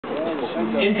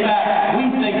In fact, we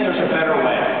think there's a better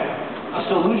way. A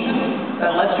solution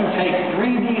that lets you take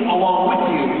 3D along with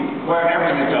you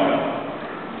wherever you go.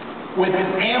 With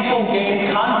ample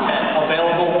game content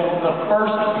available the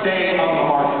first day on the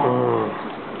market.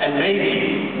 And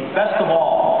maybe, best of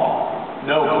all,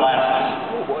 no glasses.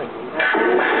 Oh boy.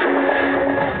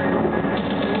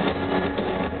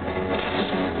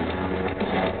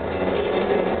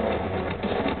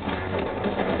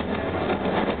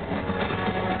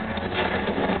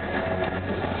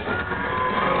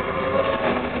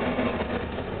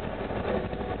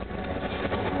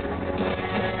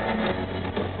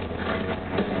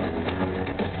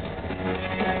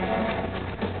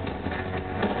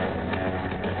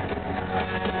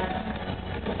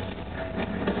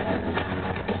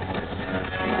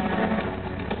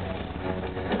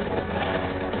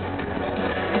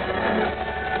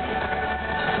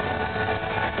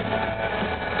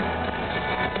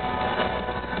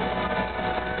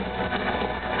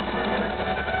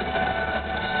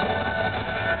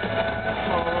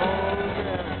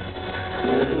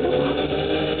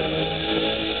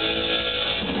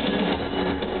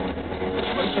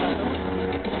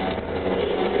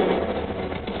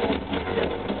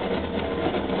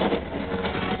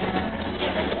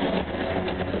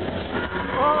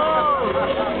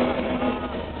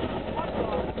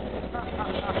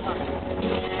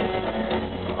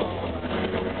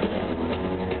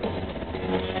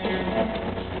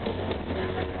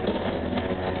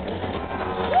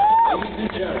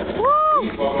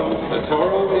 Please welcome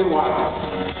Satoru Iwata.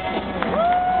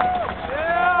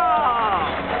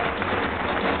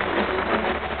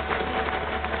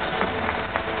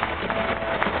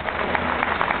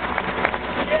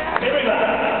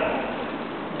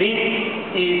 This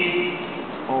is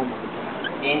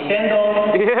Nintendo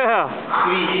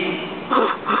Switch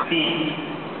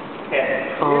DS.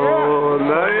 Oh,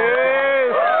 nice!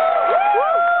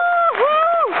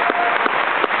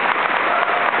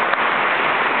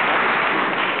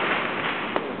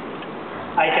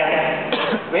 I can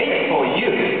wait for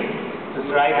you to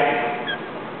drive it.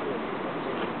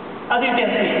 As you can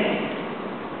see,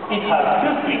 it has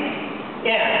two screens,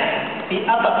 and the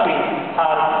upper screen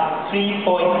has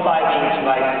 3.5-inch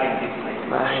widescreen display.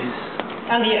 Nice.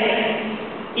 And yes,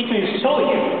 it will show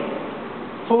you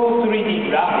full 3D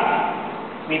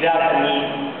graphics without the need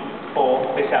for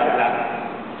special graphics.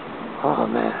 Oh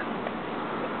man.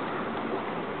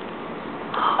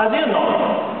 As you know,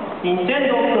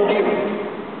 Nintendo produced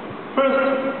first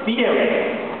 3D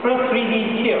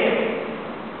video game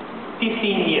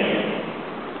 15 years.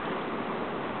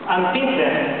 And since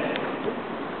then,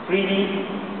 3D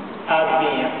has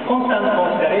been a constant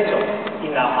consideration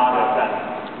in our hardware plan.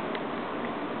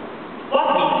 What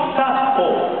we searched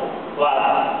for was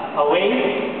a way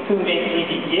to make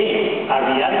 3D games a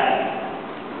reality,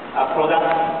 a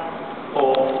product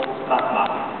for mass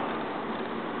market.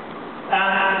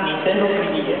 And Nintendo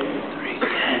 3DS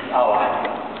is our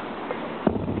answer.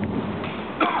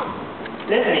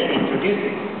 Let me introduce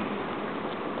it.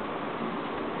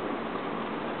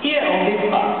 Here on this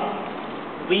part,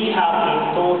 we have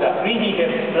installed a 3D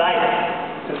web slider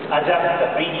to adjust the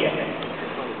 3D effect.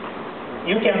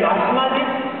 You can maximize it,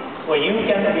 or you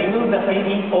can remove the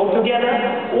 3D altogether,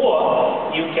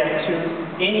 or you can choose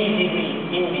any degree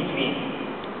in between,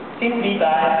 simply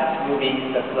by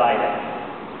moving the slider.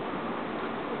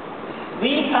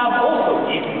 We have also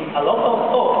given a lot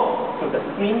of thought to the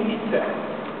screen itself.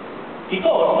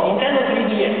 Because Nintendo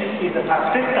 3DS is a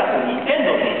successor to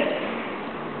Nintendo DS,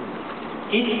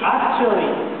 it naturally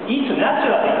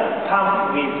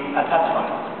comes with a touch bar.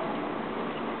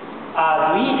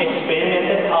 As we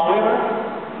experimented, however,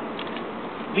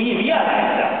 we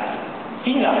realized that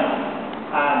fingers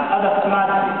and other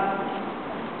smudges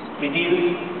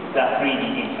reduce the 3D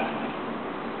impact.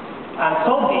 And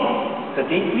so did the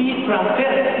decreased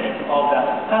transparency of the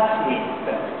touchscreen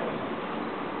itself.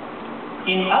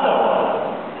 In other words,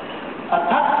 a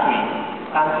touchscreen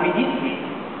and 3D screen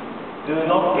do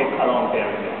not get along very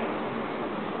well.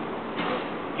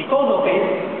 Because of this,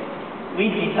 we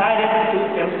decided to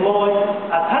employ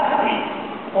a touchscreen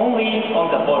only on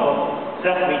the bottom,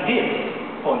 just we did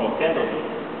for Nintendo.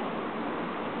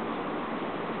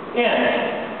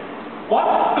 And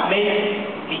what makes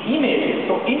the image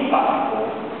so impactful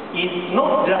is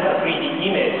not just the 3D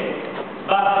image,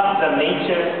 but the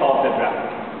nature of the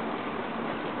graphics.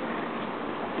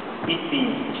 It's been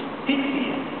 6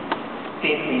 years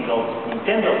since we launched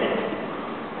Nintendo DS.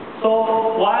 So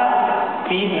while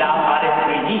we now added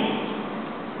 3D,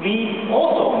 we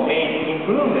also made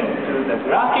improvements to the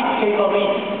graphic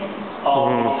capability of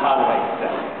the hardware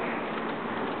itself.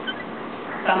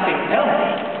 Something tells me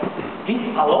This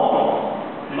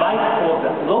alone might cause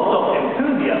a lot of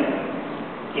enthusiasm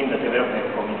in the development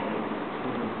community.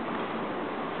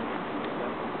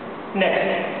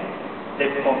 Next,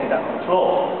 let's consider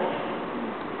control.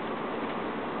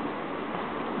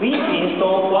 We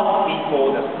installed what we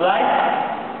call the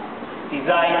slider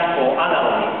designed for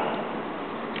analogy.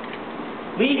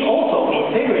 We also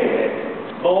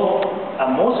integrated both a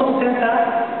motion sensor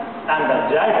and a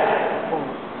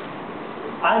gyroscope.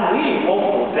 I'm really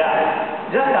hopeful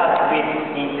that, just as with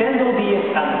Nintendo DS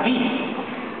and Wii,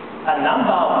 a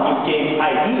number of new game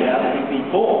ideas will be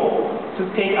born to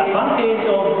take advantage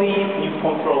of these new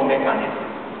control mechanisms.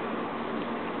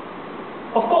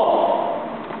 Of course,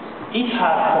 it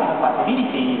has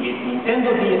compatibility with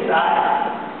Nintendo DSi.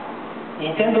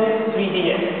 Nintendo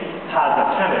 3DS has a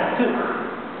camera too.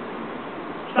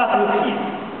 But look here,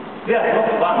 there's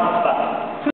not one but